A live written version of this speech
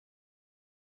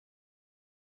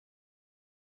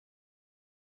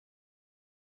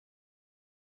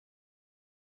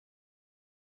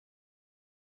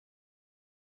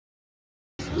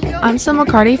I'm Sil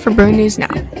McCarty for Bruin News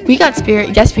Now. We got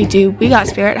spirit, yes we do, we got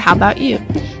spirit, how about you?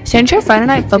 St. Joe Friday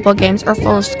night football games are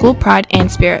full of school pride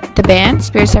and spirit. The band,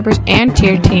 Spirit Steppers, and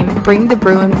cheer team bring the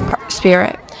Bruin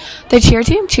spirit. The cheer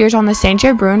team cheers on the St.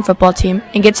 Joe Bruin football team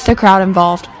and gets the crowd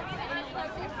involved.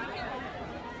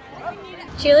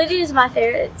 Cheerleading is my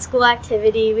favorite school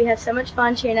activity. We have so much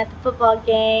fun cheering at the football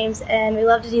games, and we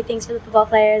love to do things for the football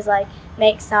players like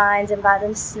make signs and buy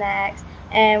them snacks,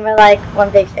 and we're like one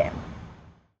big family.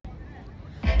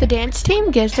 The dance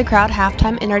team gives the crowd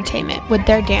halftime entertainment with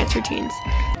their dance routines.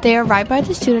 They are right by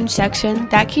the student section.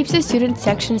 That keeps the student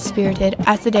section spirited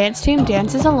as the dance team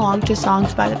dances along to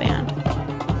songs by the band.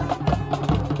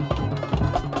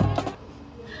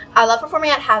 I love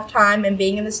performing at halftime and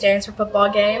being in the stands for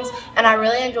football games, and I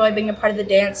really enjoy being a part of the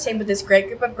dance team with this great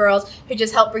group of girls who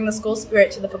just help bring the school spirit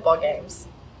to the football games.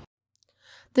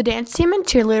 The dance team and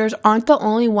cheerleaders aren't the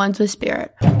only ones with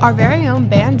spirit. Our very own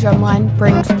band drumline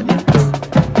brings the beats.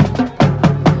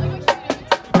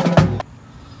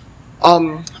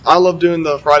 I love doing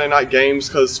the Friday night games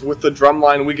because with the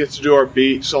drumline we get to do our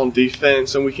beats on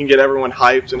defense and we can get everyone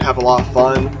hyped and have a lot of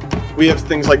fun. We have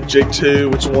things like Jig 2,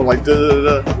 which is one like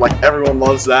da-da-da-da, like everyone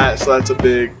loves that, so that's a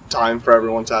big time for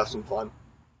everyone to have some fun.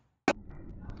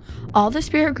 All the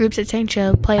spirit groups at St.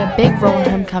 Joe play a big role in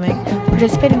homecoming,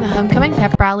 participate in the homecoming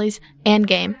pep rallies and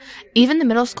game. Even the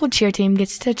middle school cheer team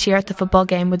gets to cheer at the football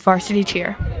game with varsity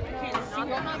cheer.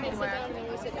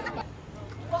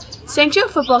 St. Joe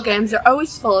football games are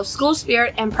always full of school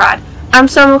spirit and pride. I'm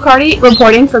Sil McCarty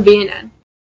reporting for BNN.